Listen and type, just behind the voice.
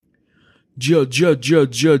Welcome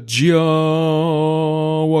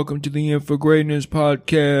to the Info Greatness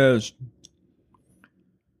Podcast.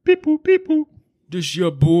 People. This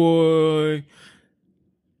your boy.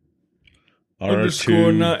 R2,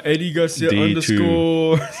 underscore, not Eddie Garcia D2.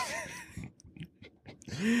 underscore. Where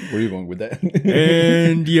are you going with that?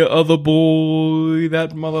 And your other boy,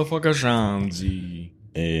 that motherfucker Shanzi.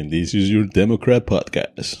 And this is your Democrat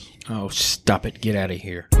podcast. Oh, stop it. Get out of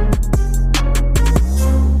here.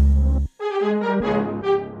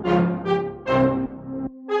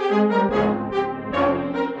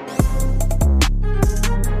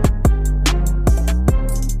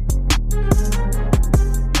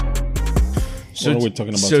 What are we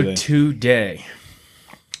talking about today? Today,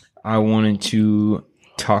 I wanted to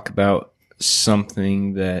talk about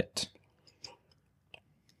something that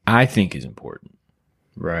I think is important,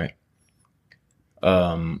 right?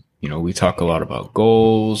 We talk a lot about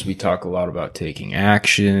goals. We talk a lot about taking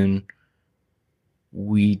action.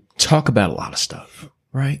 We talk about a lot of stuff,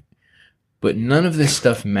 right? But none of this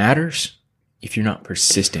stuff matters if you're not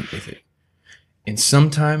persistent with it. And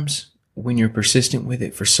sometimes when you're persistent with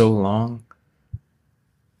it for so long,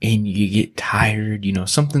 and you get tired,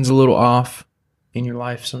 something's a little off in your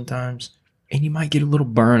life sometimes, and you might get a little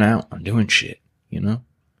burnt out on doing shit,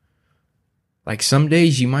 Like some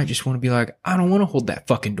days you might just want to be like, I don't want to hold that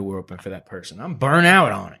fucking door open for that person. I'm burnt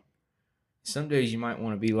out on it. Some days you might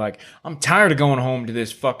want to be like, I'm tired of going home to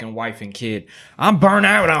this fucking wife and kid. I'm burnt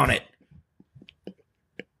out on it.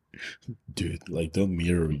 Dude, don't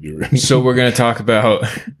mirror your... So we're going to talk about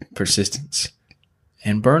persistence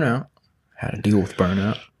and burnout, how to deal with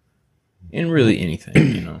burnout. And really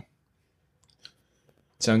anything,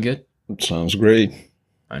 Sound good? Sounds great.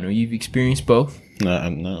 I know you've experienced both.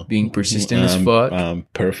 No. Being persistent as fuck.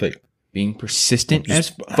 Perfect. Being persistent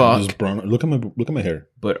as I'm fuck. just brown. Look at my hair.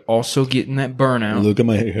 But also getting that burnout. Look at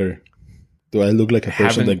my hair. Do I look like a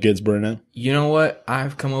person that gets burned out? You know what?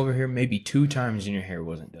 I've come over here maybe 2 times and your hair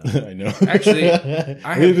wasn't done. I know. Actually,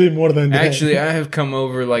 maybe more than that. Actually, I have come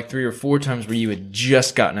over like 3 or 4 times where you had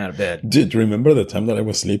just gotten out of bed. Did you remember the time that I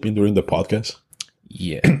was sleeping during the podcast?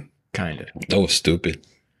 Yeah, kind of. That was stupid.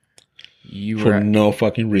 You were for no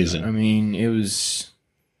fucking reason. I mean, it was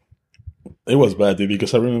bad, dude,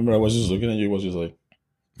 because I remember I was just looking at you, was just like,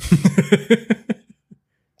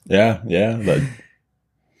 yeah. But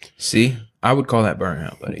see, I would call that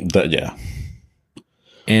burnout, buddy. Yeah.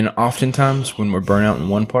 And oftentimes when we're burnt out in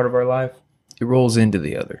one part of our life, it rolls into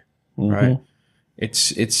the other, right?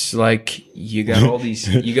 It's like you got all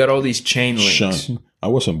these chain links. Sean, I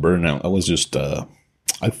wasn't burnt out. I was just I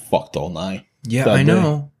fucked all night. Yeah, I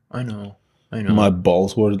know. My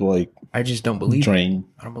balls were I just don't believe drained.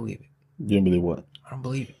 I don't believe it. You don't believe what? I don't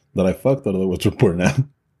believe it. That I fucked or that I was burnt out?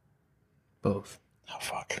 Both. Oh,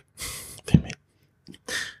 fuck. Damn it.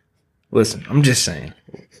 Listen, I'm just saying.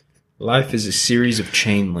 Life is a series of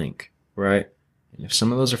chain link, right? And if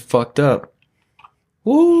some of those are fucked up,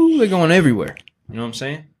 woo, they're going everywhere. You know what I'm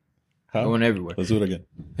saying? How? Going everywhere. Let's do it again.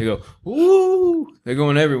 They go, woo, they're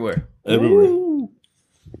going everywhere. Everywhere. Woo.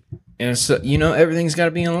 And so, everything's got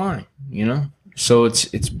to be in line, So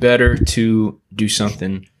it's better to do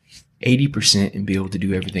something 80% and be able to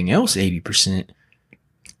do everything else 80%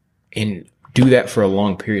 and do that for a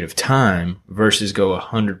long period of time versus go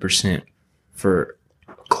 100% for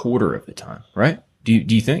a quarter of the time, right? Do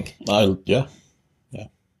you think? Yeah.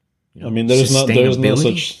 I mean, there's no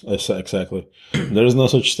such exactly. There is no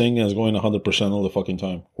such thing as going 100% all the fucking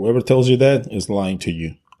time. Whoever tells you that is lying to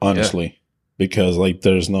you, honestly, because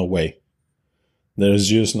there's no way. There's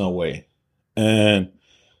just no way. And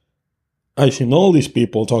I've seen all these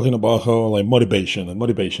people talking about how motivation.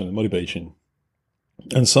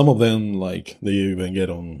 And some of them, they even get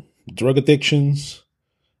on drug addictions.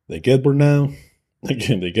 They get burned out.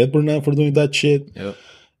 They get burned out for doing that shit. Yep.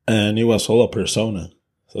 And it was all a persona.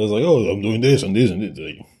 So it's I'm doing this and this and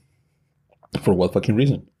this. For what fucking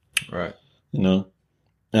reason? Right.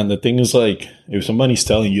 And the thing is, if somebody's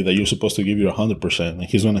telling you that you're supposed to give your 100% and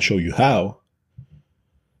he's going to show you how,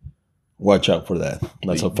 watch out for that.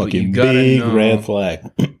 That's a fucking big red flag.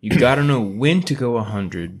 You got to know when to go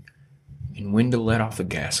 100 and when to let off the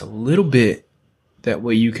gas a little bit. That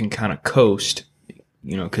way you can kind of coast,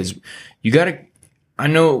 because you got to, I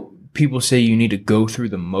know people say you need to go through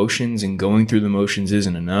the motions and going through the motions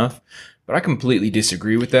isn't enough, but I completely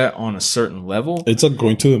disagree with that on a certain level. It's like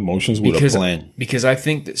going through the motions with a plan. Because I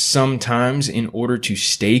think that sometimes in order to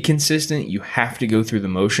stay consistent, you have to go through the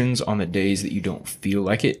motions on the days that you don't feel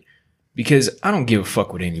like it. Because I don't give a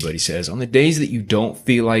fuck what anybody says. On the days that you don't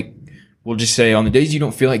feel like, we'll just say on the days you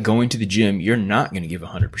don't feel like going to the gym, you're not going to give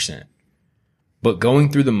 100%. But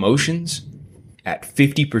going through the motions at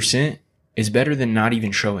 50%, is better than not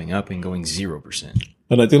even showing up and going 0%.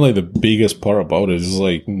 And I think like the biggest part about it is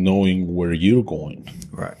like knowing where you're going.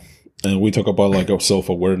 Right. And we talk about like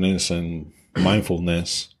self-awareness and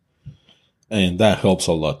mindfulness. And that helps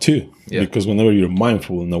a lot too. Yeah. Because whenever you're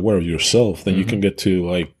mindful and aware of yourself, then you can get to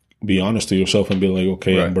like be honest to yourself and be like,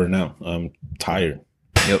 okay, I'm burnt out. I'm tired.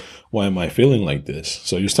 Yep. Why am I feeling like this?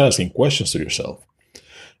 So you start asking questions to yourself.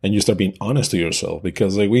 And you start being honest to yourself,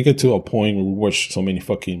 because like we get to a point where we watch so many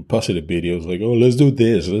fucking positive videos, like, oh, let's do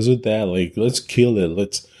this, let's do that, like, let's kill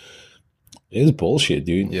it, it's bullshit,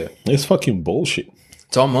 dude. Yeah. It's fucking bullshit.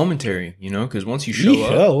 It's all momentary, you know, because once you show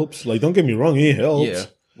up. It helps. Like, don't get me wrong, it helps. Yeah.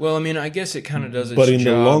 Well, I mean, I guess it kind of does its But in job.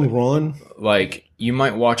 the long run. Like, you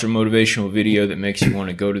might watch a motivational video that makes you want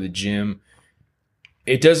to go to the gym.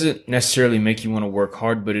 It doesn't necessarily make you want to work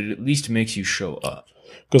hard, but it at least makes you show up.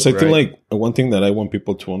 Because I think like one thing that I want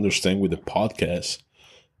people to understand with the podcast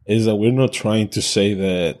is that we're not trying to say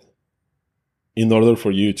that in order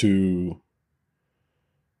for you to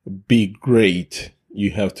be great,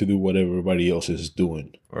 you have to do what everybody else is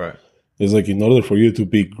doing. Right. It's like in order for you to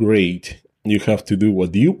be great, you have to do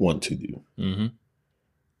what you want to do. Mm-hmm.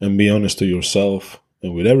 And be honest to yourself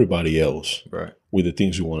and with everybody else. Right. With the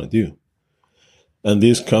things you want to do. And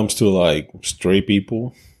this comes to like straight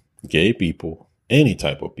people, gay people, any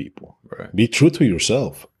type of people. Right. Be true to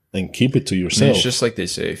yourself and keep it to yourself. I mean, it's just like they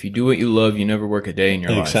say, if you do what you love, you never work a day in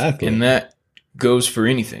your life. Exactly. And that goes for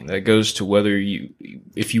anything. That goes to whether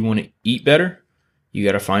if you want to eat better, you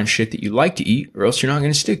got to find shit that you like to eat, or else you're not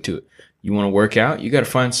going to stick to it. You want to work out, you got to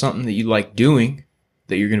find something that you like doing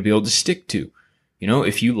that you're going to be able to stick to. You know,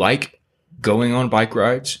 if you like going on bike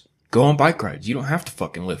rides, go on bike rides. You don't have to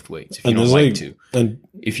fucking lift weights if you don't like to. And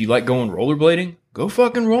if you like going rollerblading, go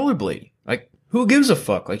fucking rollerblading. Like, who gives a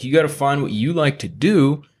fuck? Like, you got to find what you like to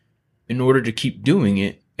do in order to keep doing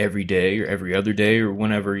it every day or every other day or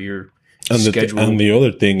whenever you're scheduled. And the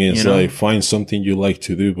other thing is, like, find something you like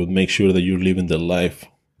to do, but make sure that you're living the life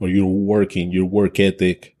where you're working, your work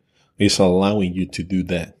ethic is allowing you to do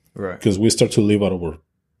that. Right. Because we start to live out of our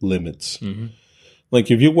limits. Mm-hmm. Like,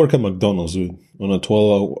 if you work at McDonald's, dude, on a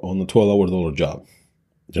 $12-hour job,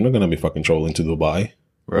 you're not going to be fucking traveling to Dubai.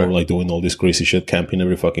 Right. Or like doing all this crazy shit, camping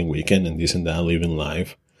every fucking weekend and this and that, living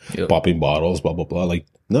life, popping bottles, blah, blah, blah. Like,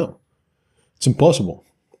 no. It's impossible.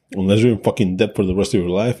 Unless you're in fucking debt for the rest of your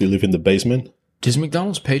life, you live in the basement. Does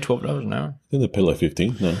McDonald's pay $12 an hour? I think they pay like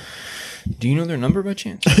 $15. No. Do you know their number by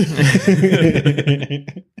chance?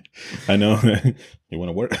 I know. You want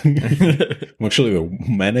to work? I'm actually the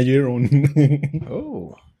manager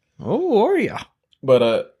on. Oh, are ya?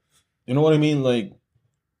 But you know what I mean? Like,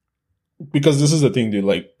 because this is the thing, dude.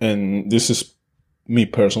 Like, and this is me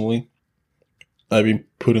personally. I've been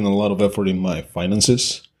putting a lot of effort in my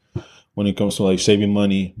finances when it comes to like saving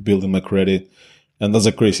money, building my credit, and that's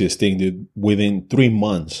the craziest thing, dude. Within 3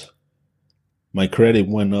 months, my credit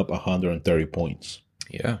went up 130 points.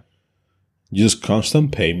 Yeah. Just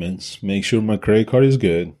constant payments, make sure my credit card is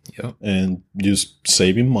good. Yep. And just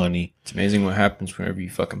saving money. It's amazing what happens whenever you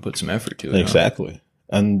fucking put some effort to it. Exactly.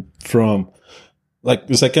 Huh? And from, like,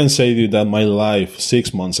 because I can say to you that my life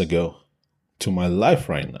 6 months ago to my life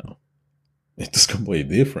right now, it's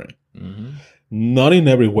completely different. Mm-hmm. Not in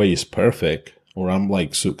every way is perfect or I'm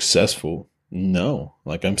like successful. No,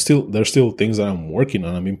 like there's still things that I'm working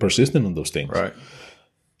on. I'm being persistent on those things. Right.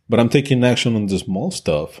 But I'm taking action on the small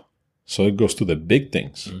stuff. So it goes to the big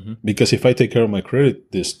things. Mm-hmm. Because if I take care of my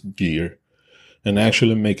credit this year and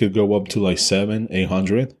actually make it go up to like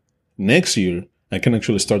 700-800, next year I can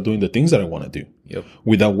actually start doing the things that I want to do. Yep.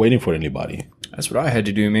 Without waiting for anybody. That's what I had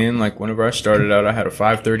to do, man. Like whenever I started out, I had a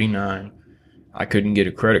 539. I couldn't get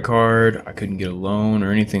a credit card. I couldn't get a loan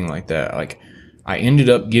or anything like that. Like I ended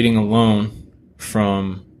up getting a loan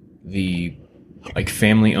from the like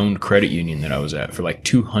family owned credit union that I was at for like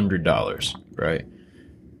 $200, right?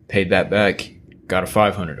 Paid that back, got a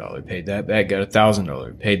 $500. Paid that back, got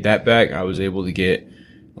 $1,000. Paid that back, I was able to get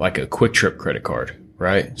like a Quick Trip credit card,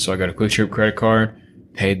 right? So I got a Quick Trip credit card,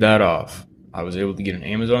 paid that off. I was able to get an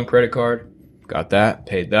Amazon credit card, got that,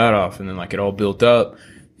 paid that off, and then like it all built up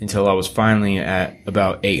until I was finally at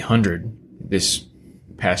about 800 this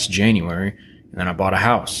past January, and then I bought a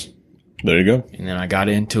house. There you go. And then I got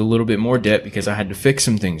into a little bit more debt because I had to fix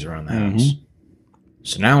some things around the house.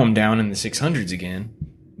 So now I'm down in the 600s again,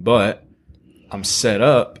 but I'm set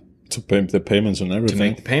up to pay the payments on everything. To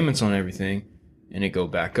make the payments on everything, and it go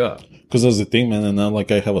back up. Because that's the thing, man. And now,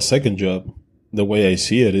 like, I have a second job. The way I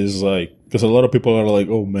see it is like, because a lot of people are like,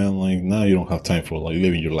 oh man, like now you don't have time for like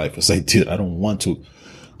living your life. As I did, I don't want to.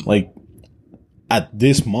 Like, at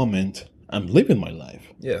this moment, I'm living my life.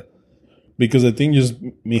 Yeah. Because I think just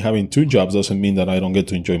me having 2 jobs doesn't mean that I don't get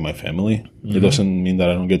to enjoy my family. Mm-hmm. It doesn't mean that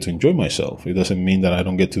I don't get to enjoy myself. It doesn't mean that I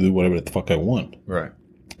don't get to do whatever the fuck I want. Right.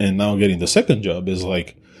 And now getting the second job is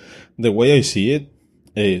like, the way I see it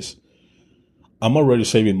is I'm already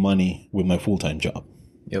saving money with my full-time job.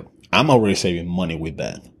 Yep. I'm already saving money with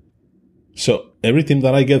that. So everything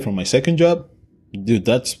that I get from my second job, dude,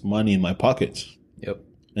 that's money in my pockets. Yep.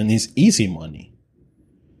 And it's easy money.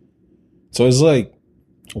 So it's like,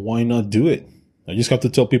 why not do it? I just have to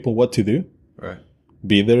tell people what to do. Right.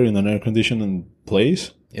 Be there in an air-conditioned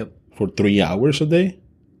place. Yep. For 3 hours a day.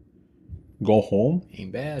 Go home.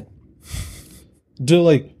 Ain't bad. Do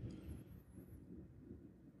like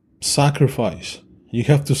sacrifice. You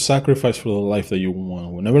have to sacrifice for the life that you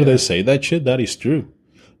want. Whenever they say that shit, that is true.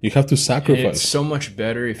 You have to sacrifice. And it's so much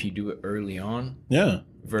better if you do it early on. Yeah.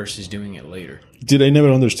 Versus doing it later. Dude, I never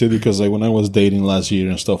understood because like when I was dating last year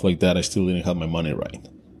and stuff like that, I still didn't have my money right.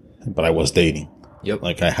 But I was dating. Yep.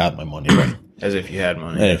 Like I had my money right. As if you had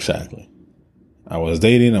money. Exactly. I was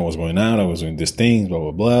dating. I was going out. I was doing these things. Blah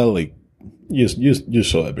blah blah. Like you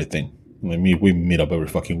saw everything. Like we meet up every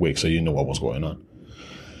fucking week, so you know what was going on.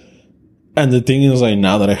 And the thing is, like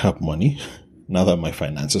now that I have money, now that my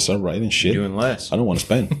finances are right and shit, you're doing less. I don't want to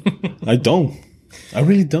spend. I don't. I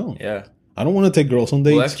really don't. Yeah. I don't want to take girls on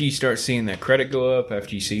dates. Well, after you start seeing that credit go up,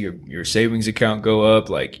 after you see your savings account go up,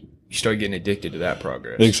 like you start getting addicted to that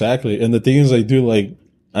progress. Exactly. And the thing is, I do like,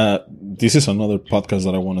 this is another podcast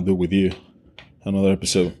that I want to do with you, another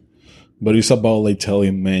episode. But it's about like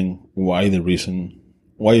telling men why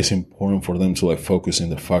it's important for them to like focus on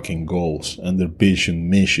their fucking goals and their vision,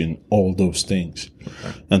 mission, all those things.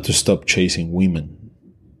 Okay. And to stop chasing women.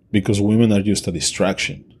 Because women are just a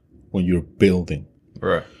distraction when you're building.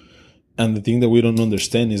 Right. And the thing that we don't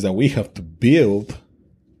understand is that we have to build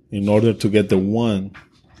in order to get the one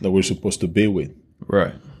that we're supposed to be with.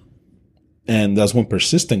 Right. And that's when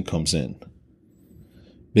persistence comes in.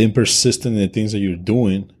 Being persistent in the things that you're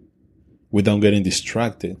doing without getting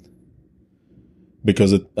distracted.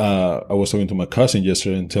 Because I was talking to my cousin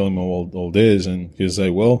yesterday and telling him all this, and he's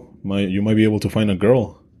like, well, you might be able to find a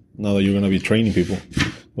girl now that you're going to be training people.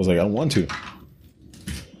 I was like, I don't want to.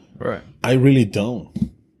 Right. I really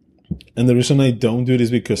don't. And the reason I don't do it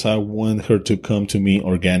is because I want her to come to me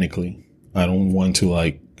organically. I don't want to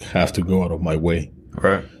like have to go out of my way.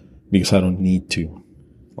 Right. Because I don't need to.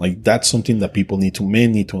 Like that's something that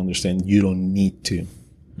men need to understand. You don't need to.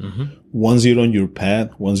 Mm-hmm. Once you're on your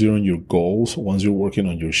path, once you're on your goals, once you're working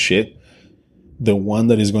on your shit, the one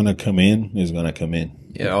that is going to come in is going to come in.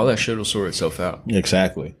 Yeah, all that shit will sort itself out.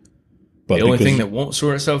 Exactly. But the only thing that won't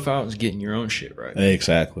sort itself out is getting your own shit right.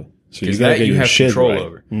 Exactly. So because that you have control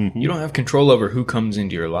over. Mm-hmm. You don't have control over who comes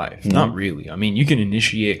into your life. Mm-hmm. Not really. I mean, you can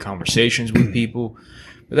initiate conversations with people,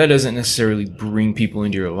 but that doesn't necessarily bring people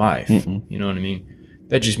into your life. Mm-hmm. You know what I mean?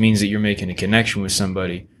 That just means that you're making a connection with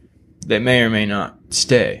somebody that may or may not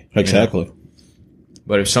stay. Exactly. You know?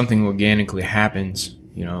 But if something organically happens,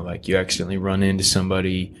 you know, like you accidentally run into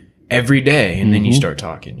somebody every day and then you start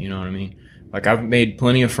talking, you know what I mean? Like I've made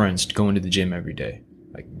plenty of friends going to the gym every day.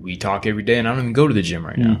 Like we talk every day and I don't even go to the gym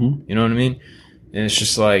right now. Mm-hmm. You know what I mean? And it's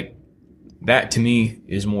just like that to me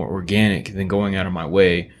is more organic than going out of my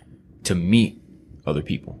way to meet other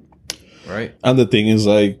people. Right? And the thing is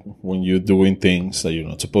like when you're doing things that you're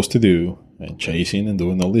not supposed to do and chasing and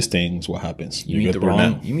doing all these things, what happens? You meet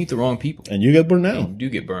the wrong people. And you get burned out. You do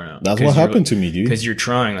get burned out. That's what happened to me, dude. Because you're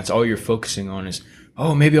trying. That's all you're focusing on is,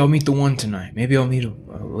 oh, maybe I'll meet the one tonight. Maybe I'll meet a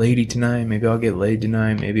lady tonight. Maybe I'll get laid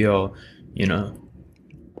tonight. Maybe I'll, you know.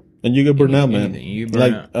 And you get burned out, man. You get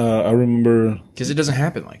burned out. I remember. Because it doesn't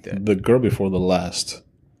happen like that. The girl before the last.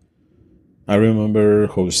 I remember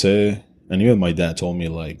Jose. And even my dad told me,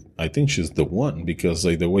 like, I think she's the one because,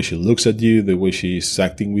 like, the way she looks at you, the way she's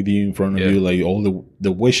acting with you in front of you, like, all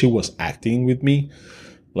the way she was acting with me,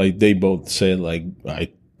 like, they both said, like,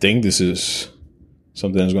 I think this is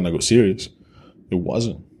something that's going to go serious. It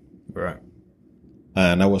wasn't. Right.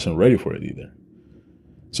 And I wasn't ready for it either.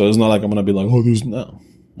 So it's not like I'm going to be like, oh, no.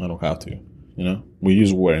 I don't have to. You know? We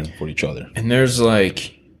use wearing for each other. And there's,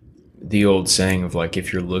 like, the old saying of, like,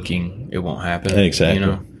 if you're looking, it won't happen. Exactly. You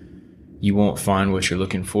know? You won't find what you're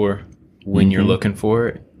looking for when you're looking for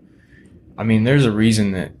it. I mean, there's a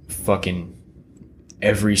reason that fucking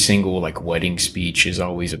every single, like, wedding speech is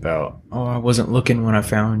always about, oh, I wasn't looking when I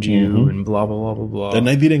found you, and blah, blah, blah, blah, blah. And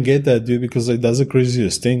I didn't get that, dude, because, like, that's the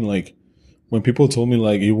craziest thing. Like, when people told me,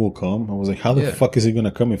 like, it will come, I was like, how the fuck is it going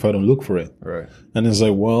to come if I don't look for it? Right. And it's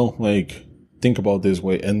like, well, like, think about this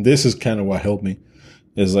way. And this is kind of what helped me.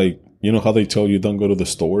 It's like, you know how they tell you don't go to the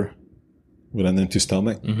store with an empty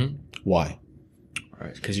stomach? Mm-hmm. Why?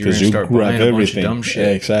 Right, because you're going to start buying a bunch of dumb shit.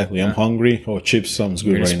 Yeah, exactly. Yeah. I'm hungry. Oh, chips sounds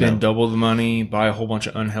good right now. You're going to spend double the money, buy a whole bunch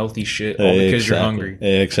of unhealthy shit, all because you're hungry.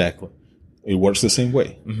 Exactly. It works the same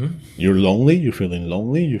way. Mm-hmm. You're lonely. You're feeling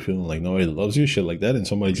like nobody loves you, shit like that. And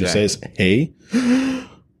somebody just says, hey,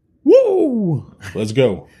 woo, let's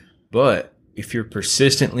go. But if you're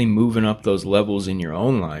persistently moving up those levels in your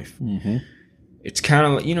own life, it's kind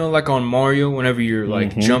of, like on Mario, whenever you're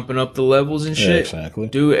like jumping up the levels and shit. Yeah, exactly.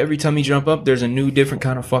 Dude, every time you jump up, there's a new different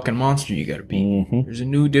kind of fucking monster you gotta beat. There's a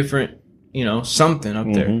new different, something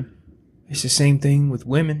up there. It's the same thing with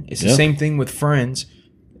women. It's the same thing with friends.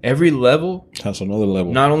 Every level has another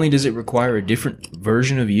level. Not only does it require a different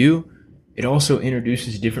version of you, it also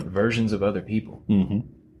introduces different versions of other people.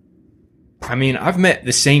 I mean, I've met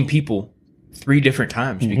the same people 3 different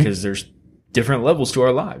times because there's different levels to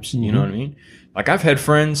our lives. You know what I mean? Like, I've had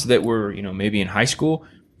friends that were, maybe in high school,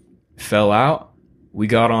 fell out. We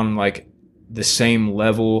got on, like, the same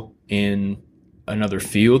level in another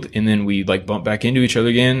field, and then we, like, bump back into each other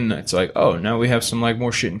again, and it's like, oh, now we have some, like,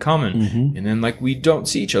 more shit in common. And then, like, we don't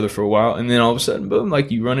see each other for a while, and then all of a sudden, boom,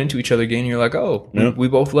 like, you run into each other again, and you're like, oh, we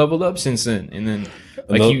both leveled up since then. And then,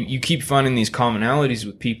 like, you keep finding these commonalities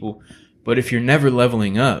with people, but if you're never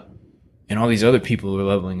leveling up, and all these other people are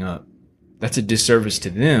leveling up, that's a disservice to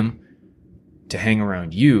them to hang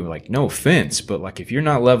around you. Like, no offense, but like, if you're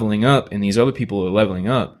not leveling up and these other people are leveling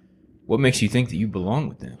up, what makes you think that you belong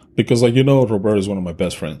with them? Because, like, Robert is one of my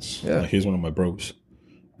best friends. Yeah. Like, he's one of my bros.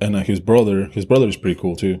 And his brother is pretty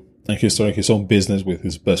cool too. And he's starting his own business with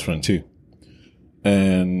his best friend too.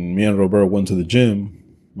 And me and Robert went to the gym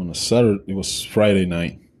on a Saturday. It was Friday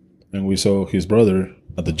night. And we saw his brother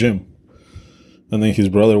at the gym. And then his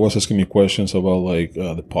brother was asking me questions about, like,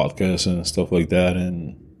 the podcast and stuff like that.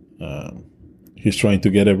 And he's trying to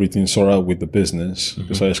get everything sorted out with the business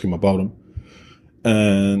because I asked him about him.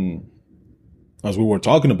 And as we were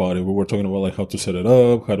talking about it, we were talking about, like, how to set it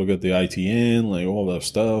up, how to get the ITN, like, all that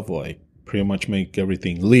stuff, like, pretty much make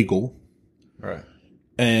everything legal. Right.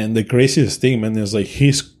 And the craziest thing, man, is, like,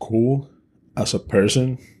 he's cool as a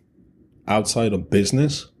person outside of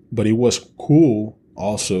business, but it was cool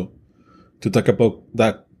also to talk about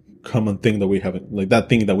that common thing that we have, like, that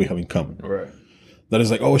thing that we have in common. Right. That is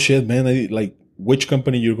like, oh shit, man, like, which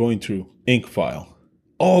company you're going through? Inkfile.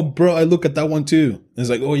 Oh, bro, I look at that one too. And it's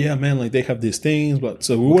like, oh yeah, man, like, they have these things, but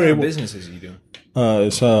so what kind of businesses are you doing?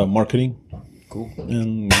 It's marketing. Cool.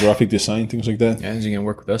 And graphic design, things like that. Yeah, is he gonna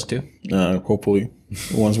work with us too? Hopefully,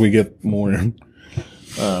 once we get more.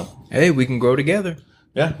 Hey, we can grow together.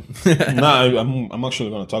 Yeah. I'm actually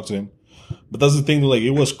gonna talk to him. But that's the thing. Like,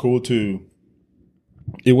 it was cool to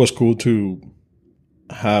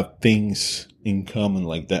have things in common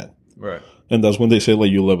like that. Right. And that's when they say,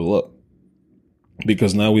 like, you level up.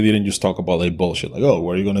 Because now we didn't just talk about, like, bullshit. Like, oh,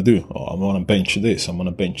 what are you going to do? Oh, I'm going to bench this. I'm going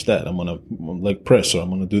to bench that. I'm going to, like, press, or I'm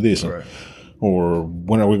going to do this. Right. Or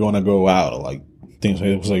when are we going to go out? Or, like, things like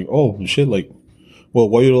that. It was like, oh, shit, like, well,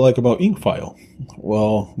 what do you like about Inkfile?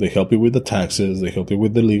 Well, they help you with the taxes. They help you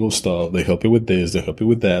with the legal stuff. They help you with this. They help you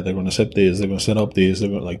with that. They're going to set this. They're going to set up this. They're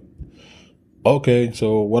going to, like, okay,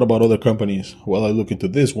 so what about other companies? Well, I look into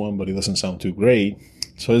this one, but it doesn't sound too great.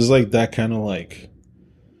 So it's like that kind of, like...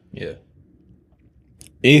 Yeah.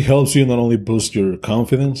 It helps you not only boost your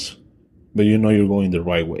confidence, but you're going the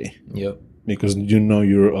right way. Yep. Because you're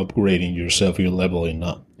upgrading yourself, you're leveling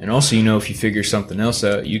up. And also, if you figure something else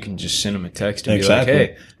out, you can just send them a text and be like,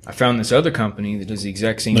 hey, I found this other company that does the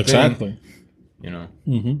exact same thing. Exactly.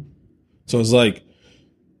 So it's like,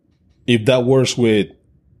 if that works with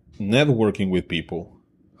networking with people,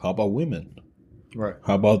 how about women? Right.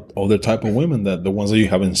 How about other type of women, that the ones that you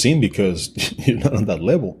haven't seen because you're not on that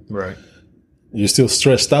level? Right. You're still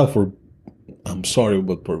stressed out for, I'm sorry,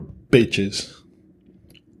 but for bitches.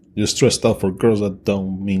 You're stressed out for girls that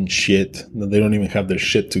don't mean shit, that they don't even have their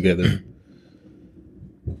shit together.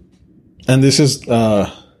 And this is,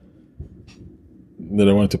 that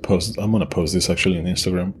I wanted to post. I'm going to post this actually on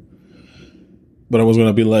Instagram. But I was going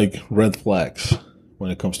to be like, red flags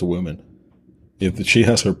when it comes to women. If she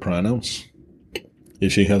has her pronouns,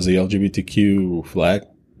 if she has the LGBTQ flag,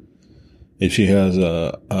 if she has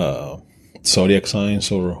zodiac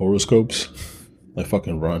signs or horoscopes, like,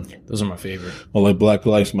 fucking run. Those are my favorite. Or like Black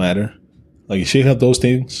Lives Matter. Like, if she had those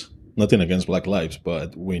things, nothing against Black Lives,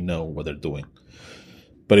 but we know what they're doing.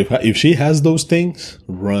 But if she has those things,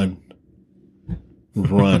 run.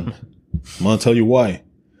 Run. I'm gonna tell you why.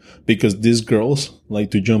 Because these girls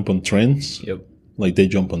like to jump on trends. Yep. Like they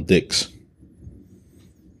jump on dicks.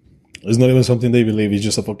 It's not even something they believe. It's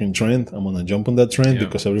just a fucking trend. I'm gonna jump on that trend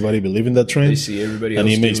because everybody believe in that trend. They see everybody else, and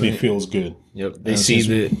it makes me feel good. Yep. They see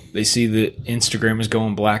that Instagram is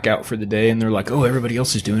going blackout for the day, and they're like, "Oh, everybody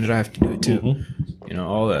else is doing it. I have to do it too." Mm-hmm. You know,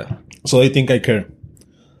 all that. So they think I care.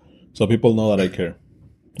 So people know that I care.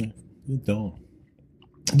 You don't,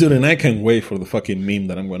 dude. And I can't wait for the fucking meme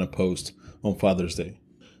that I'm gonna post on Father's Day.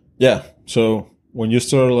 Yeah. So when you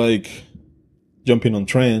start like jumping on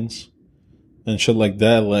trends and shit like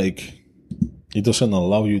that, like, it doesn't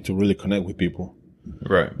allow you to really connect with people.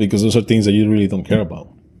 Right. Because those are things that you really don't care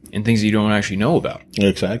about. And things that you don't actually know about.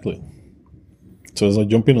 Exactly. So it's like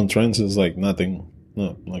jumping on trends is like nothing.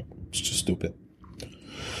 No, like, it's just stupid.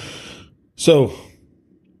 So,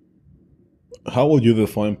 how would you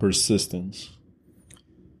define persistence?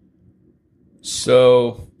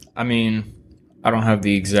 So, I mean, I don't have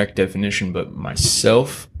the exact definition, but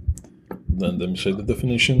myself. Then let me say the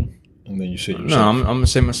definition. And then you say yourself. No, I'm going to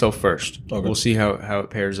say myself first. Okay. We'll see how it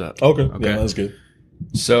pairs up. Okay. Yeah, that's good.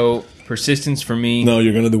 So, persistence for me... No,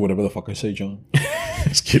 you're going to do whatever the fuck I say, John.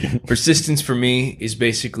 Just kidding. Persistence for me is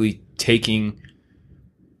basically taking...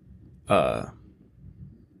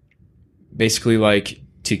 basically, like,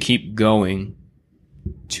 to keep going,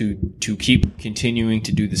 to keep continuing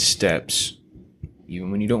to do the steps,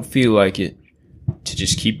 even when you don't feel like it, to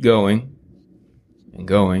just keep going and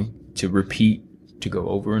going, to repeat, to go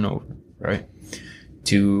over and over, right?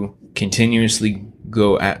 To continuously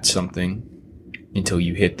go at something until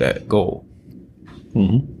you hit that goal.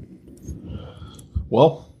 Mm-hmm.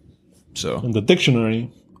 Well, so in the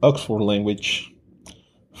dictionary, Oxford language,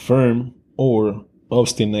 firm or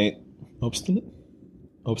obstinate,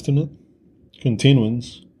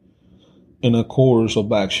 continuance in a course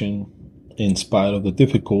of action in spite of the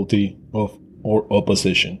difficulty of or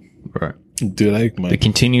opposition. Right. Do like the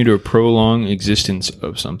continued or prolonged existence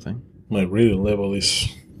of something. My reading level is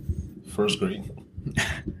first grade.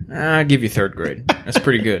 I'll give you third grade. That's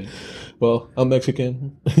pretty good. Well, I'm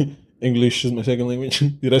Mexican. English is my second language.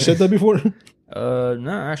 Did I say that before? No,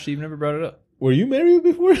 actually, you've never brought it up. Were you married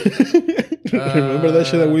before? Remember that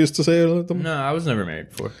shit that we used to say all the time? No, I was never married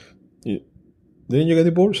before. Didn't you get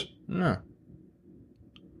divorced? No.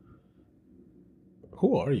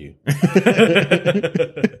 Who are you?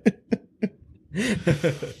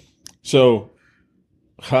 So,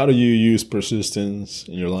 how do you use persistence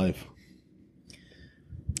in your life?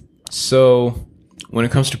 So, when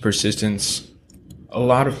it comes to persistence, a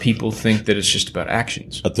lot of people think that it's just about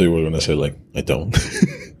actions. I thought you were going to say, like, I don't.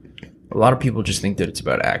 A lot of people just think that it's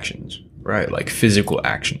about actions, right? Like physical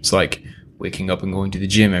actions, like waking up and going to the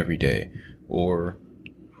gym every day, or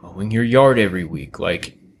mowing your yard every week,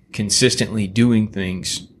 like consistently doing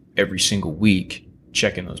things every single week,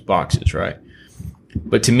 checking those boxes, right?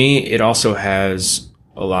 But to me, it also has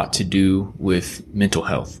a lot to do with mental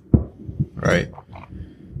health, right?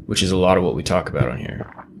 Which is a lot of what we talk about on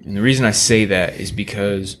here. And the reason I say that is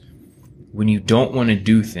because when you don't want to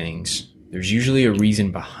do things, there's usually a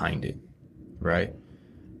reason behind it, right?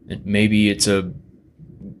 And maybe it's a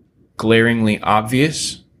glaringly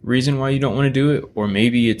obvious reason why you don't want to do it, or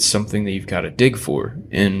maybe it's something that you've got to dig for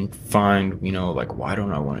and find, like, why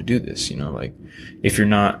don't I want to do this? Like if you're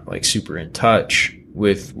not like super in touch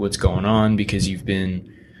with what's going on because you've been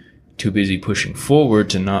too busy pushing forward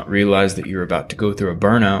to not realize that you're about to go through a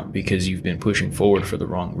burnout because you've been pushing forward for the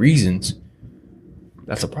wrong reasons,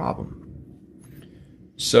 that's a problem.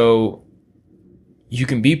 So you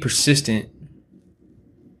can be persistent,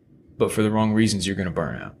 but for the wrong reasons, you're going to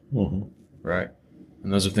burn out, right?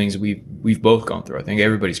 And those are things that we've both gone through. I think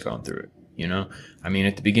everybody's gone through it, I mean,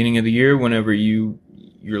 at the beginning of the year, whenever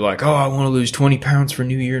you're like, oh, I want to lose 20 pounds for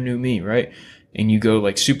New Year, New Me, right? And you go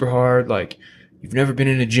like super hard, like you've never been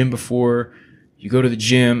in a gym before. You go to the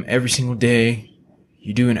gym every single day.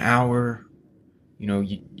 You do an hour.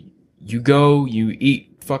 You go, you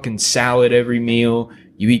eat fucking salad every meal.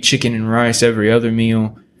 You eat chicken and rice every other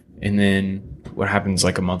meal. And then what happens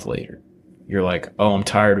like a month later? You're like, oh, I'm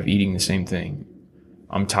tired of eating the same thing.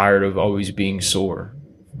 I'm tired of always being sore.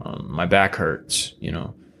 My back hurts,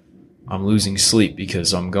 I'm losing sleep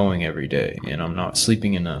because I'm going every day and I'm not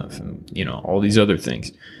sleeping enough and, all these other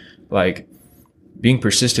things. Like, being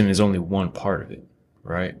persistent is only one part of it,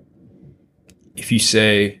 right? If you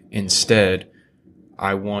say instead,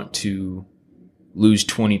 I want to lose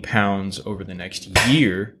 20 pounds over the next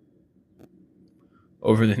year,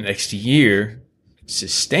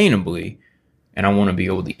 sustainably, and I want to be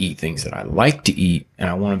able to eat things that I like to eat, and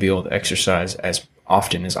I want to be able to exercise as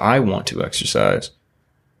often as I want to exercise,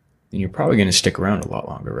 then you're probably going to stick around a lot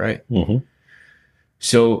longer, right? Mm-hmm.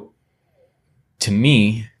 So, to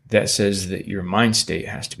me, that says that your mind state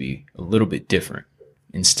has to be a little bit different.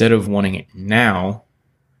 instead of wanting it now,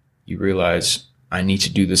 you realize I need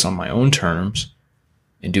to do this on my own terms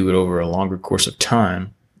and do it over a longer course of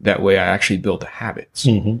time. That way I actually build the habits.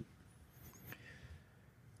 Mm-hmm.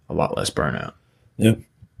 A lot less burnout. Yeah.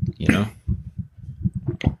 You know?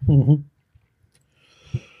 Mm-hmm.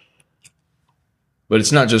 But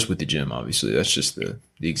it's not just with the gym, obviously. That's just the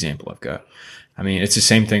example I've got. I mean, it's the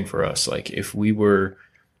same thing for us. Like, if we were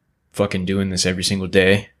fucking doing this every single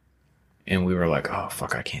day and we were like, oh,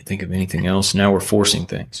 fuck, I can't think of anything else. Now we're forcing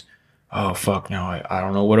things. Oh, fuck, now I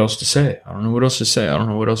don't know what else to say. I don't know what else to say. I don't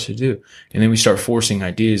know what else to do. And then we start forcing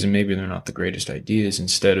ideas, and maybe they're not the greatest ideas,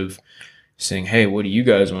 instead of saying, hey, what do you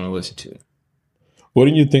guys want to listen to?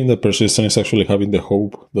 Wouldn't you think that persistence is actually having the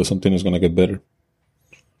hope that something is going to get better?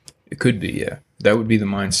 It could be, yeah. That would be the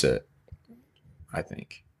mindset, I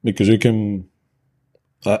think. Because you can...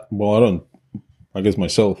 I guess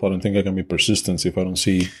myself, I don't think I can be persistent if I don't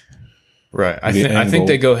see... Right. I think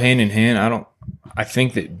they go hand in hand. I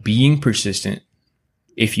think that being persistent,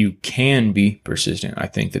 if you can be persistent, I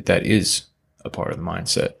think that is a part of the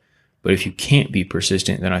mindset. But if you can't be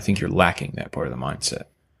persistent, then I think you're lacking that part of the mindset.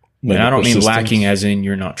 And I don't mean lacking as in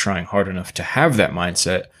you're not trying hard enough to have that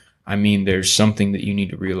mindset. I mean, there's something that you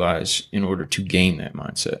need to realize in order to gain that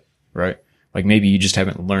mindset, right? Like maybe you just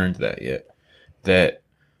haven't learned that yet, that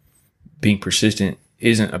being persistent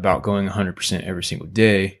isn't about going 100% every single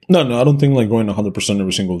day. No, I don't think like going 100%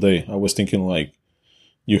 every single day. I was thinking like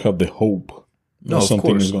you have the hope that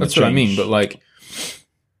something is going to change. That's what I mean. But like,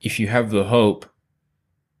 if you have the hope,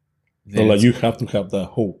 then like you have to have that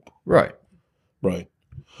hope. Right. Right.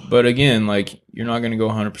 But again, like you're not going to go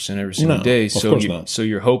 100% every single day. So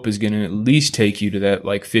your hope is going to at least take you to that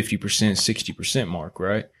like 50%, 60% mark,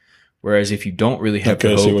 right? Whereas if you don't really have the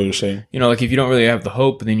hope, I see what you're saying. You know, like if you don't really have the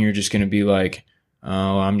hope, then you're just going to be like,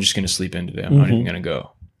 oh, I'm just going to sleep in today. I'm not even going to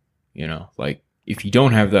go. You know, like if you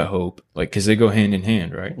don't have that hope, like, because they go hand in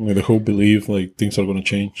hand, right? Like the hope, believe, like things are going to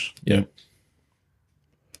change. Yeah.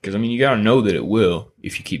 Because, I mean, you got to know that it will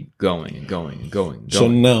if you keep going and going and going and going. So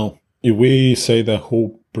now, if we say that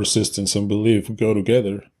hope, persistence, and belief go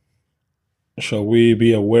together, shall we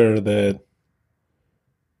be aware that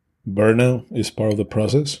burnout is part of the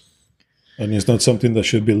process? And it's not something that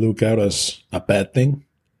should be looked at as a bad thing,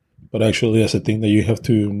 but actually as a thing that you have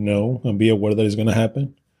to know and be aware that it's going to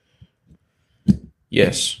happen?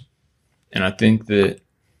 Yes. And I think that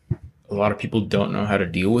a lot of people don't know how to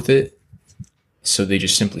deal with it, so they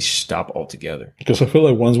just simply stop altogether. Because I feel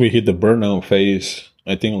like once we hit the burnout phase,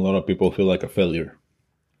 I think a lot of people feel like a failure.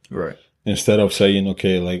 Right. Instead of saying,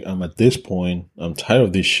 okay, like I'm at this point, I'm tired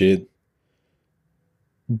of this shit,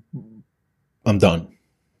 I'm done.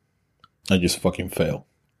 I just fucking fail.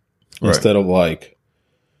 Right. Instead of like,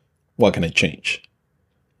 what can I change?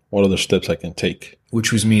 What other steps I can take?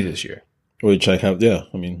 Which was me this year. Which I have, yeah.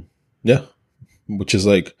 I mean, yeah. Which is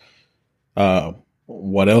like,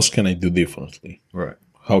 what else can I do differently? Right.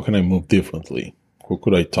 How can I move differently? Who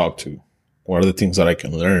could I talk to? What are the things that I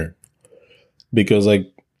can learn? Because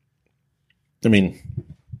like, I mean,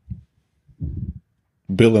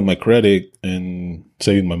 building my credit and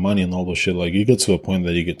saving my money and all those shit, like, you get to a point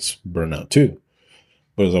that it gets burned out too.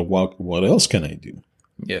 But it's like, what else can I do?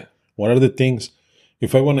 Yeah. What are the things,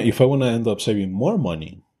 if I want to end up saving more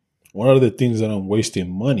money, what are the things that I'm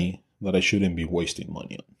wasting money that I shouldn't be wasting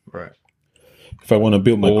money on? Right. If I want to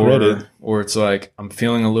build my credit. Or it's like, I'm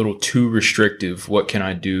feeling a little too restrictive. What can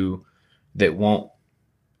I do that won't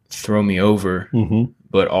throw me over,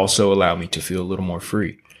 but also allow me to feel a little more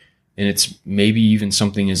free? And it's maybe even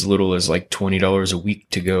something as little as like $20 a week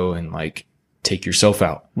to go and like take yourself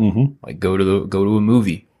out. Like go to a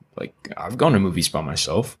movie. Like I've gone to movies by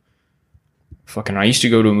myself. I used to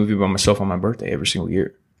go to a movie by myself on my birthday every single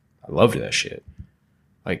year. I loved that shit.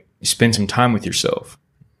 Like spend some time with yourself.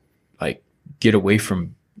 Like get away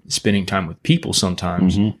from spending time with people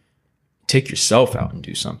sometimes. Take yourself out and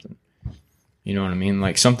do something. You know what I mean?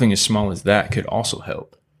 Like something as small as that could also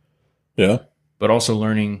help. Yeah. But also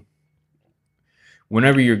learning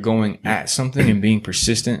whenever you're going at something and being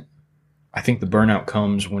persistent, I think the burnout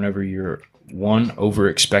comes whenever you're, one, over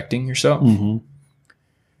expecting yourself,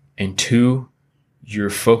 and two,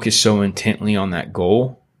 you're focused so intently on that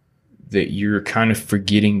goal that you're kind of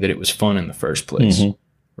forgetting that it was fun in the first place,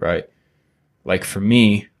 right? Like for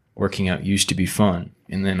me, working out used to be fun,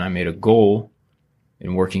 and then I made a goal,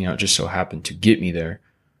 and working out just so happened to get me there.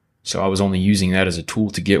 So I was only using that as a tool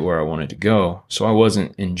to get where I wanted to go. So I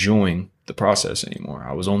wasn't enjoying the process anymore.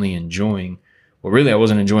 I was only enjoying, well, really I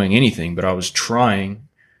wasn't enjoying anything, but I was trying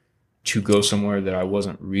to go somewhere that I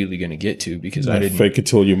wasn't really going to get to because I didn't fake it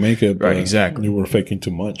till you make it. Right, exactly. You were faking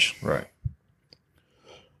too much. Right.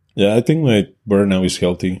 Yeah, I think like burnout is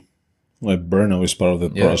healthy. Like burnout is part of the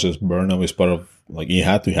process. Burnout is part of like it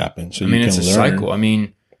had to happen. So it's a cycle. I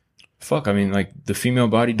mean, fuck. I mean, like the female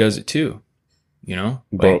body does it too. You know,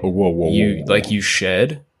 like whoa, you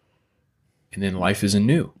shed, and then life is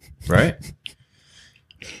anew, right?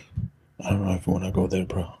 I don't know if you want to go there,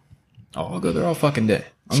 bro. Oh, I'll go there all fucking day.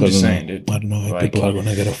 I'm just saying, dude. I don't know if people are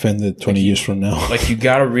gonna get offended 20 years from now. Like you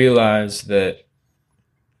gotta realize that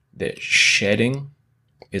shedding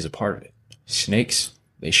is a part of it. Snakes,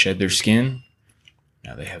 they shed their skin.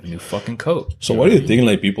 Now they have a new fucking coat. So why do you think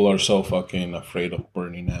like people are so fucking afraid of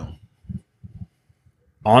burning now?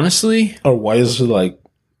 Honestly, or why is it like?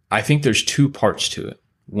 I think there's two parts to it.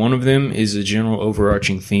 One of them is a general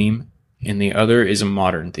overarching theme, and the other is a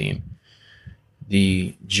modern theme.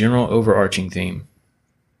 The general overarching theme,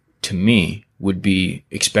 to me, would be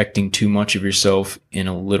expecting too much of yourself in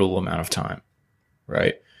a little amount of time,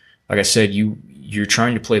 right? Like I said, you're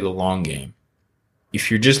trying to play the long game.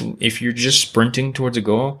 If you're just sprinting towards a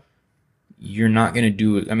goal, you're not going to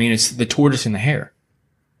do it. I mean, it's the tortoise and the hare.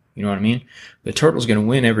 You know what I mean? The turtle's going to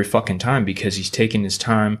win every fucking time because he's taking his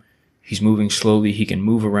time. He's moving slowly. He can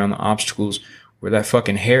move around the obstacles where that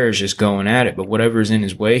fucking hare is just going at it. But whatever is in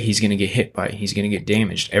his way, he's going to get hit by it. He's going to get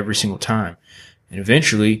damaged every single time. And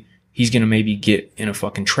eventually, he's going to maybe get in a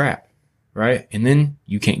fucking trap, right? And then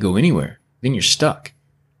you can't go anywhere. Then you're stuck.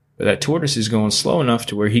 But that tortoise is going slow enough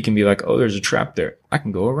to where he can be like, oh, there's a trap there. I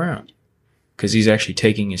can go around. Because he's actually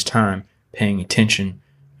taking his time, paying attention,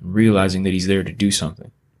 and realizing that he's there to do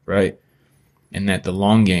something. Right? And that the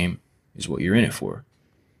long game is what you're in it for.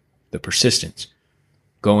 The persistence.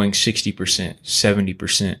 Going 60%,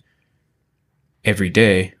 70% every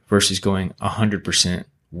day versus going 100%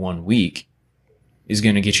 1 week is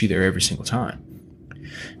going to get you there every single time.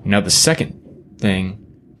 Now, the second thing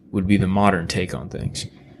would be the modern take on things,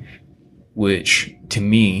 which to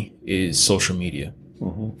me is social media.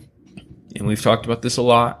 Mm-hmm. And we've talked about this a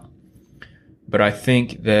lot, but I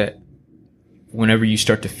think that whenever you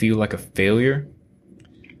start to feel like a failure,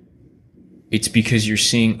 it's because you're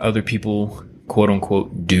seeing other people, quote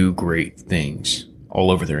unquote, do great things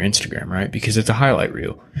all over their Instagram, right? Because it's a highlight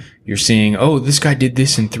reel. You're seeing, oh, this guy did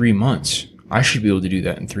this in 3 months. I should be able to do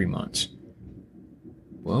that in 3 months.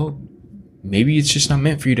 Well, maybe it's just not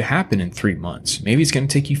meant for you to happen in 3 months. Maybe it's going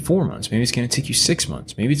to take you 4 months. Maybe it's going to take you 6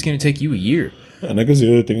 months. Maybe it's going to take you a year. And I guess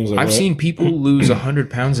the other thing is like I've seen people lose 100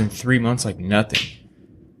 pounds in 3 months like nothing.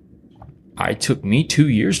 It took me 2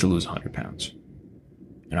 years to lose 100 pounds.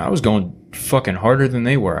 And I was going fucking harder than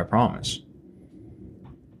they were, I promise.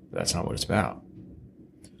 But that's not what it's about.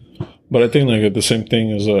 But I think like the same thing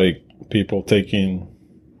is like people taking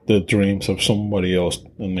the dreams of somebody else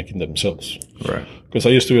and making themselves. Right. Because I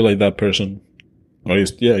used to be like that person. I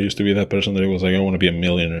used to be that person that was like, I want to be a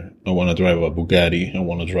millionaire. I want to drive a Bugatti. I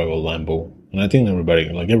want to drive a Lambo. And I think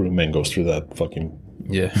every man goes through that fucking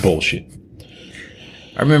bullshit.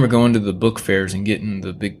 I remember going to the book fairs and getting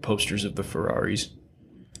the big posters of the Ferraris.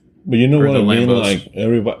 But you know what I mean? Like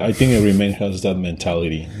I think every man has that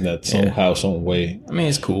mentality that somehow, some way. I mean,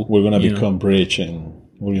 it's cool. We're gonna become rich and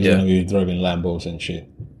we're gonna be driving Lambos and shit.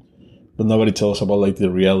 But nobody tells about like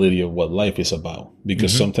the reality of what life is about.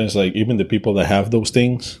 Because sometimes like even the people that have those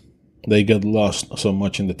things, they get lost so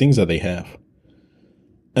much in the things that they have.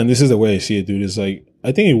 And this is the way I see it, dude. It's like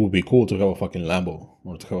I think it would be cool to have a fucking Lambo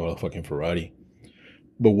or to have a fucking Ferrari.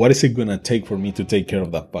 But what is it gonna take for me to take care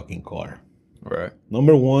of that fucking car? Right.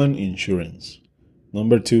 Number 1, insurance.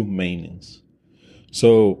 Number 2, maintenance.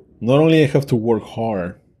 So not only I have to work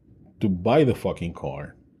hard to buy the fucking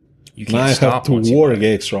car, now I have to work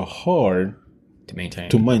extra hard to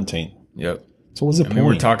maintain. Yep. So what's the point?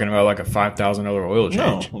 We're talking about like a $5,000 oil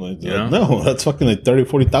change. No, that's fucking like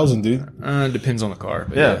 30,000-40,000, dude. It depends on the car.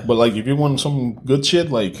 But but like if you want some good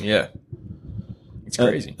shit, like it's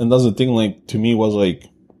crazy. And that's the thing. Like to me, was like,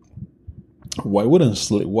 why would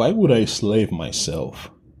I slave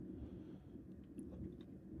myself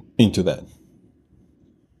into that?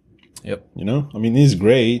 Yep. You know, I mean, it's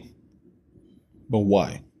great, but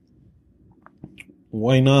why?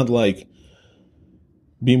 Why not like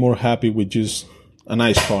be more happy with just a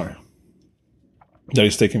nice car that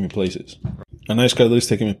is taking me places? A nice car that is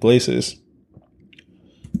taking me places,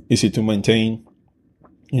 easy to maintain,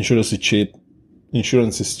 insurance is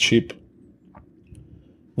cheap.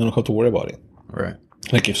 I don't have to worry about it. Right.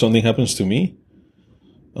 Like if something happens to me,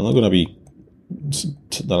 I'm not gonna be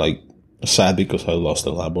like sad because I lost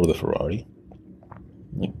the Lambo or the Ferrari.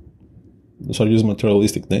 Like, those are just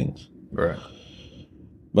materialistic things. Right.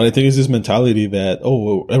 But I think it's this mentality that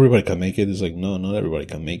everybody can make it. It's like no, not everybody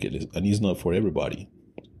can make it, and it's not for everybody.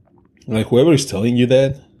 Like whoever is telling you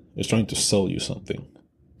that is trying to sell you something.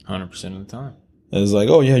 100% of the time. It's like,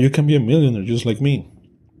 oh yeah, you can be a millionaire just like me.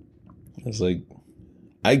 It's like,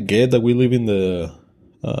 I get that we live in the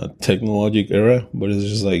technologic era, but it's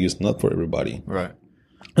just like, it's not for everybody. Right.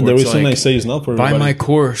 And the reason I say it's not for everybody. Buy my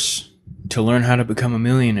course to learn how to become a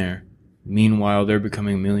millionaire. Meanwhile, they're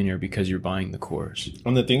becoming a millionaire because you're buying the course.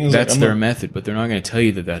 And the thing is, that's their method, but they're not going to tell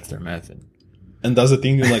you that that's their method. And that's the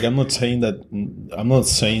thing. Like, I'm not saying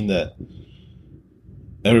that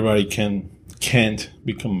everybody can't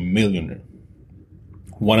become a millionaire.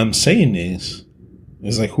 What I'm saying is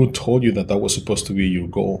like, who told you that was supposed to be your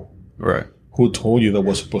goal? Right. Who told you that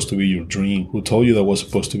was supposed to be your dream? Who told you that was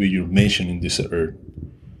supposed to be your mission in this earth?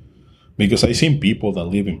 Because I've seen people that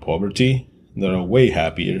live in poverty that are way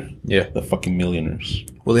happier than fucking millionaires.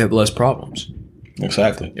 Well, they have less problems.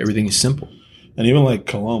 Exactly. Everything is simple. And even like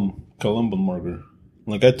Columbenberger,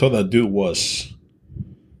 like, I thought that dude was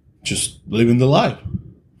just living the life.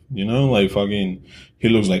 You know, like, fucking, he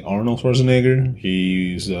looks like Arnold Schwarzenegger.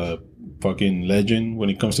 He's a fucking legend when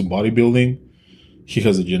it comes to bodybuilding. He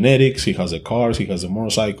has the genetics, he has the cars, he has the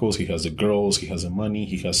motorcycles, he has the girls, he has the money,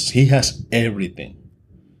 he has everything.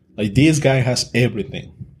 Like, this guy has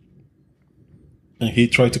everything. And he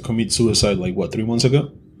tried to commit suicide, like, 3 months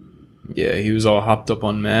ago? Yeah, he was all hopped up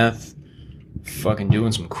on meth, fucking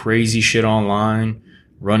doing some crazy shit online,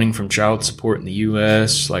 running from child support in the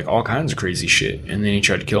U.S., like, all kinds of crazy shit. And then he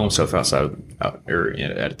tried to kill himself at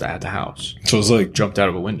the house. So it's like, jumped out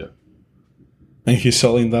of a window. And he's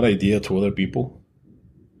selling that idea to other people.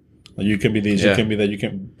 Like, you can be this, you can be that, you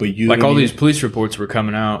can, but you like, all these police reports were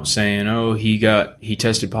coming out saying, oh, he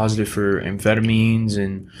tested positive for amphetamines,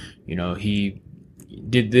 and, you know, he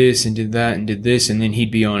did this and did that and did this, and then he'd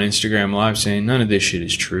be on Instagram Live saying, none of this shit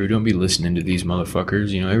is true. Don't be listening to these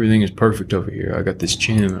motherfuckers. You know, everything is perfect over here. I got this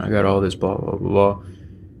gym, I got all this blah, blah, blah, blah.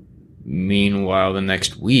 Meanwhile, the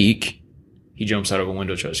next week, he jumps out of a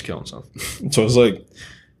window, tries to kill himself. So it's like,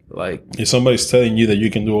 if somebody's telling you that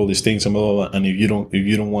you can do all these things and blah, blah, blah, and if you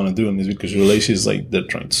don't want to do them, it's because you're lazy, it's like they're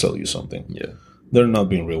trying to sell you something. Yeah. They're not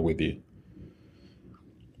being real with you.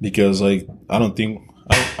 Because, like, I don't think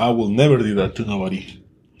I will never do that to nobody.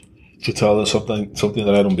 To tell them something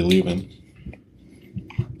that I don't believe in.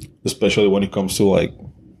 Especially when it comes to, like,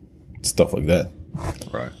 stuff like that.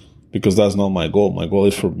 Right. Because that's not my goal. My goal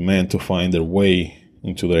is for men to find their way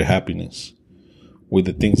into their happiness with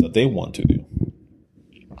the things that they want to do.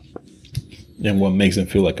 And what makes them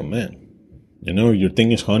feel like a man. You know, your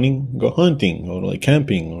thing is hunting, go hunting, or like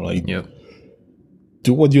camping, or like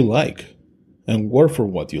do what you like and work for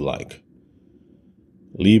what you like.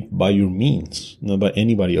 Live by your means, not by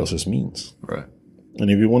anybody else's means. Right.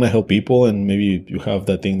 And if you want to help people and maybe you have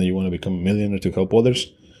that thing that you want to become a millionaire to help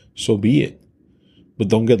others, so be it. But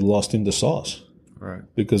don't get lost in the sauce. Right.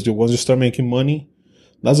 Because once you start making money,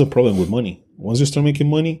 that's the problem with money. Once you start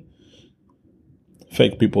making money,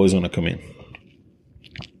 fake people is going to come in.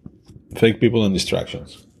 Fake people and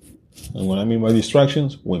distractions. And what I mean by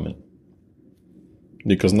distractions, women.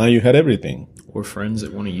 Because now you had everything. Or friends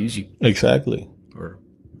that want to use you. Exactly. Or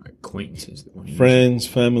acquaintances that want to friends,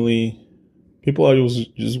 family. People always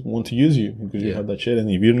just want to use you because you have that shit.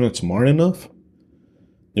 And if you're not smart enough,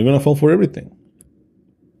 you're going to fall for everything.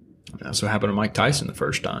 That's what happened to Mike Tyson the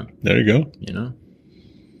first time. There you go. You know?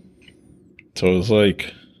 So it's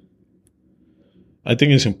like, I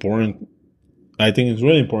think it's important. I think it's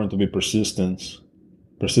really important to be persistent,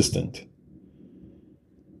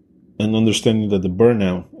 and understanding that the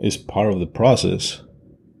burnout is part of the process,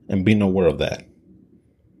 and being aware of that.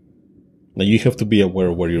 Now you have to be aware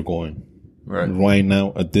of where you're going right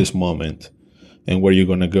now at this moment, and where you're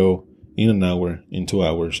gonna go in an hour, in 2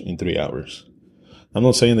 hours, in 3 hours. I'm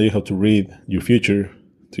not saying that you have to read your future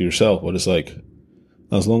to yourself, but it's like,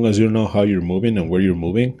 as long as you know how you're moving and where you're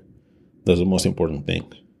moving, that's the most important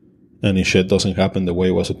thing. And if shit doesn't happen the way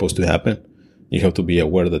it was supposed to happen, you have to be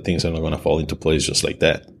aware that things are not going to fall into place just like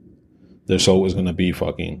that. There's always going to be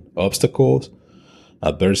fucking obstacles,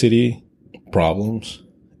 adversity, problems.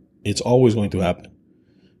 It's always going to happen.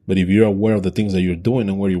 But if you're aware of the things that you're doing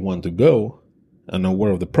and where you want to go, and aware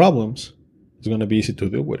of the problems, it's going to be easy to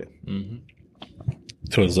deal with it. Mm-hmm.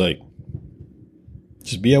 So it's like,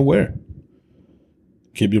 just be aware.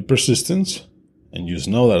 Keep your persistence, and just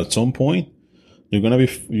know that at some point, you're gonna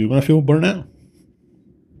feel burnout.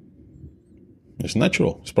 It's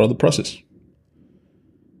natural. It's part of the process.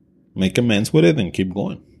 Make amends with it and keep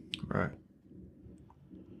going. Right.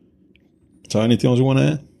 So, anything else you want to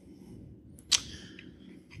add?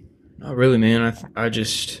 Not really, man. I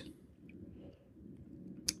just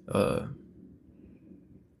I've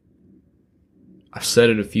said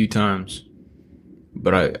it a few times,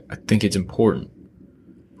 but I think it's important.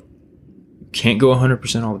 can't go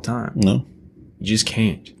 100% all the time. No. You just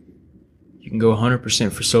can't. You can go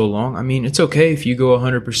 100% for so long. I mean, it's okay if you go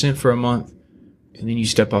 100% for a month and then you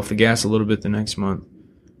step off the gas a little bit the next month.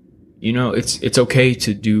 You know, it's okay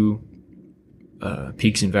to do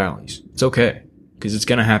peaks and valleys. It's okay because it's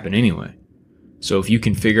going to happen anyway. So if you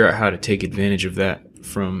can figure out how to take advantage of that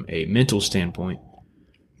from a mental standpoint,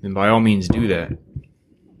 then by all means do that.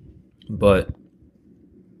 But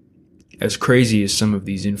as crazy as some of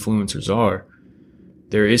these influencers are,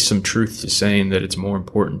 there is some truth to saying that it's more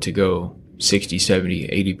important to go 60, 70,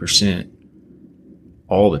 80%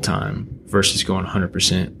 all the time versus going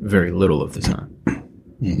 100% very little of the time.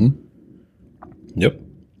 Mm-hmm. Yep.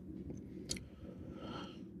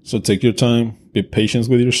 So take your time, be patient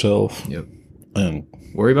with yourself. Yep. And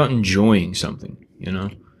worry about enjoying something, you know?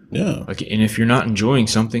 Yeah. Like, and if you're not enjoying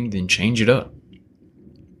something, then change it up.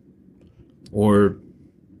 Or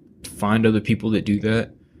find other people that do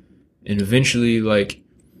that. And eventually, like,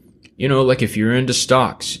 you know, like if you're into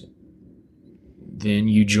stocks, then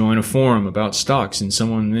you join a forum about stocks and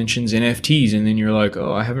someone mentions NFTs and then you're like,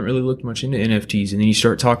 oh, I haven't really looked much into NFTs. And then you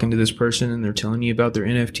start talking to this person and they're telling you about their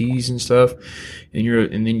NFTs and stuff.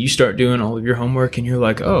 And then you start doing all of your homework and you're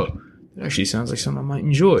like, oh, that actually sounds like something I might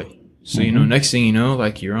enjoy. So, you know, next thing you know,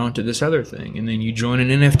 like you're on to this other thing. And then you join an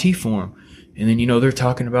NFT forum. And then, you know, they're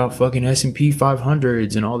talking about fucking S&P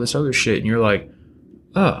 500s and all this other shit. And you're like,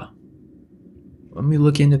 oh, let me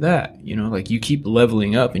look into that. You know, like you keep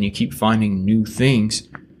leveling up and you keep finding new things,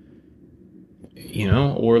 you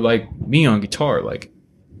know, or like me on guitar, like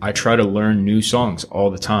I try to learn new songs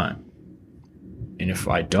all the time. And if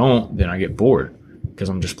I don't, then I get bored because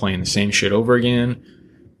I'm just playing the same shit over again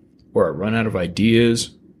or I run out of ideas.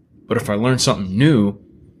 But if I learn something new,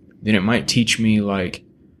 then it might teach me like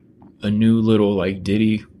a new little like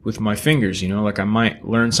ditty with my fingers, you know, like I might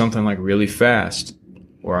learn something like really fast.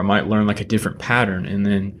 Or I might learn like a different pattern and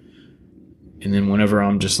then whenever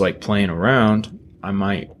I'm just like playing around, I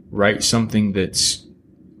might write something that's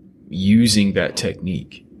using that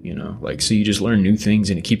technique, you know, like, so you just learn new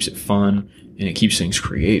things and it keeps it fun and it keeps things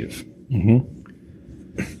creative.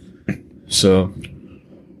 So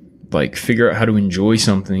like figure out how to enjoy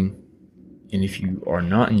something. And if you are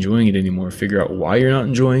not enjoying it anymore, figure out why you're not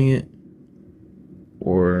enjoying it.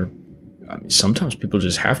 Or I mean, sometimes people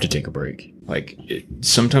just have to take a break. Like,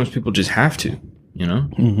 sometimes people just have to, you know?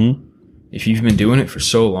 If you've been doing it for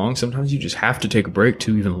so long, sometimes you just have to take a break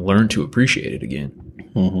to even learn to appreciate it again.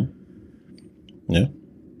 Yeah.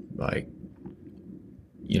 Like,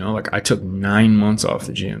 you know, like I took 9 months off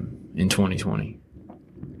the gym in 2020.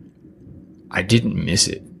 I didn't miss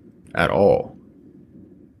it at all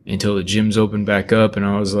until the gyms opened back up and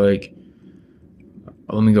I was like,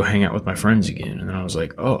 oh, let me go hang out with my friends again. And then I was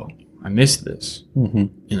like, oh, I missed this. And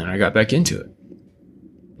then I got back into it.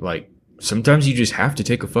 Like, sometimes you just have to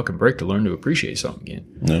take a fucking break to learn to appreciate something again.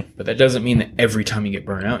 Yeah. But that doesn't mean that every time you get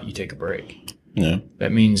burnt out, you take a break. Yeah.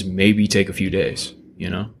 That means maybe take a few days, you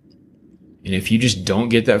know? And if you just don't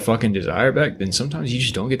get that fucking desire back, then sometimes you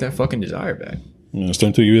just don't get that fucking desire back. Yeah, it's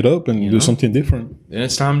time to give it up and do something different. Then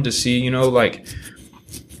it's time to see, you know, like,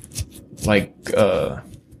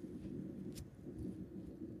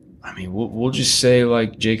 I mean, we'll just say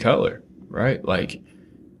like Jay Cutler, right? Like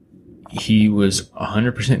he was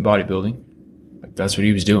 100% bodybuilding. Like that's what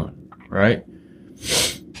he was doing, right?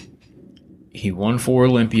 He won 4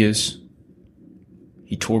 Olympias.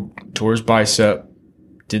 He tore his bicep.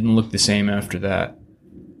 Didn't look the same after that.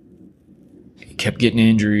 He kept getting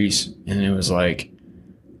injuries. And it was like,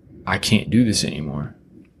 I can't do this anymore.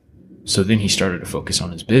 So then he started to focus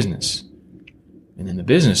on his business. And then the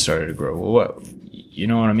business started to grow. Well, what? You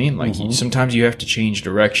know what I mean? Like sometimes you have to change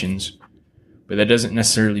directions, but that doesn't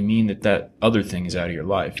necessarily mean that that other thing is out of your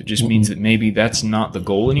life. It just means that maybe that's not the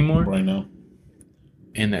goal anymore. Right now.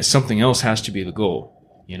 And that something else has to be the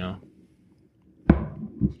goal, you know?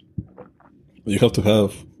 You have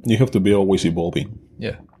to be always evolving.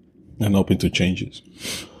 Yeah. And open to changes.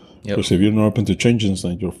 Yep. Because if you're not open to changes,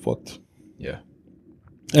 then you're fucked. Yeah.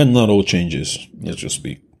 And not all changes. Let's just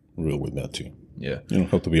be real with that too. Yeah. You don't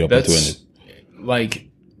have to be open to it. Like,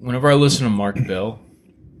 whenever I listen to Mark Bell,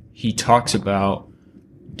 he talks about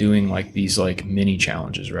doing like these like mini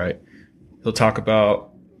challenges, right? He'll talk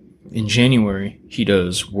about in January, he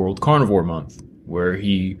does World Carnivore Month, where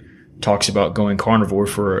he talks about going carnivore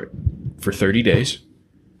for 30 days.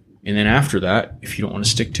 And then after that, if you don't want to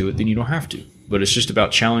stick to it, then you don't have to. But it's just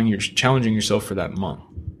about challenging yourself for that month,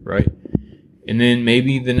 right? And then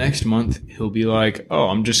maybe the next month he'll be like, oh,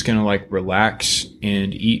 I'm just going to like relax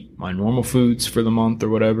and eat my normal foods for the month or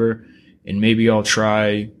whatever. And maybe I'll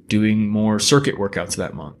try doing more circuit workouts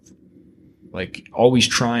that month. Like always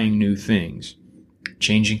trying new things,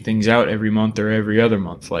 changing things out every month or every other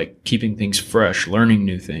month, like keeping things fresh, learning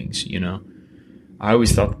new things, you know? I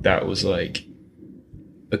always thought that was like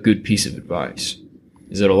a good piece of advice.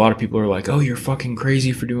 Is that a lot of people are like, oh, you're fucking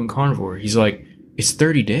crazy for doing carnivore. He's like, it's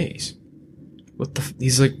 30 days.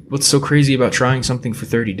 He's like, what's so crazy about trying something for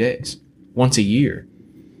 30 days? Once a year?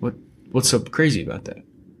 What's so crazy about that?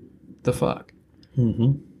 The fuck?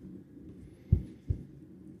 Mm-hmm.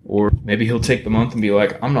 Or maybe he'll take the month and be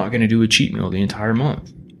like, I'm not going to do a cheat meal the entire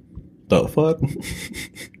month. The fuck?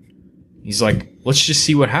 He's like, let's just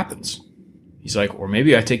see what happens. He's like, or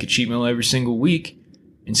maybe I take a cheat meal every single week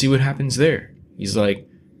and see what happens there. He's like,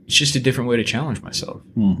 it's just a different way to challenge myself.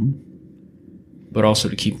 Mm-hmm. But also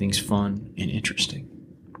to keep things fun and interesting.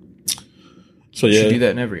 So you should do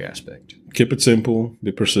that in every aspect. Keep it simple.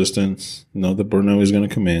 Be persistent. Know the burnout is going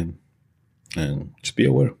to come in. And just be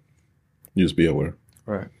aware. Just be aware.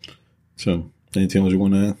 Right. So, anything else you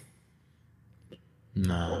want to add?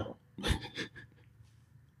 No.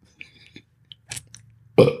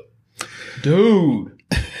 Dude.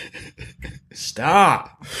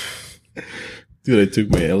 Stop. Dude, I took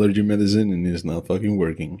my allergy medicine and it's not fucking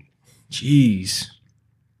working. Jeez.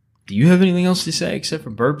 Do you have anything else to say except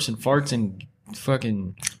for burps and farts and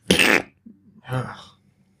fucking...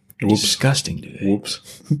 Whoops. Disgusting today.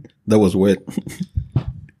 Whoops. That was wet.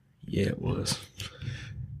 Yeah, it was.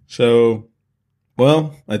 So,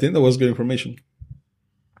 well, I think that was good information.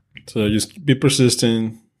 So just be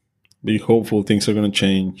persistent. Be hopeful things are going to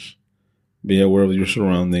change. Be aware of your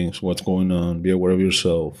surroundings, what's going on. Be aware of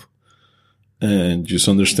yourself. And just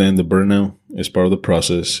understand the burnout is part of the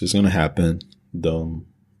process. It's going to happen. Don't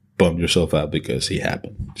bum yourself out because it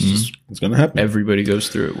happened. It's going to happen. Everybody goes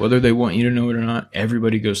through it. Whether they want you to know it or not,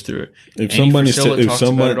 everybody goes through it. If someone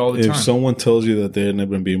tells you that they're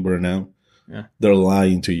never being burned out, they're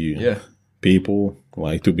lying to you. Yeah. People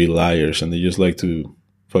like to be liars and they just like to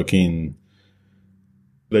fucking...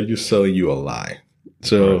 They're just selling you a lie.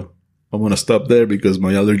 So... I'm going to stop there because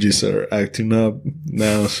my allergies are acting up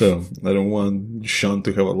now. So I don't want Sean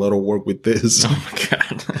to have a lot of work with this. Oh, my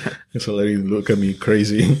God. So let him look at me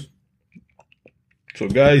crazy. So,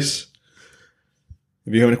 guys,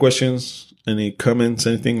 if you have any questions, any comments,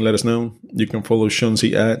 anything, let us know. You can follow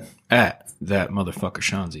Shanzi at that motherfucker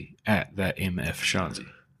Shanzi. At that MF Shanzi.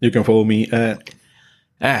 You can follow me at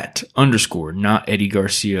 _ not Eddie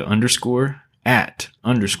Garcia _ at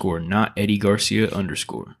 _ not Eddie Garcia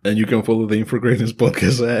 _ And you can follow the In for Greatness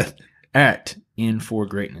podcast at In for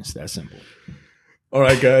Greatness. That simple. All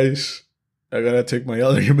right, guys. I gotta take my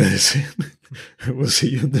allergy medicine. We'll see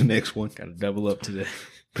you in the next one. Gotta double up today.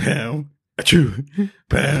 Pound, achoo,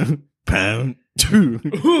 pound, pound, two,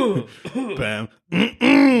 pound,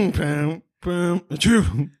 pound, pound,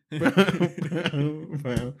 achoo, pound, pound,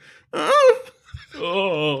 pound.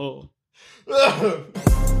 Oh.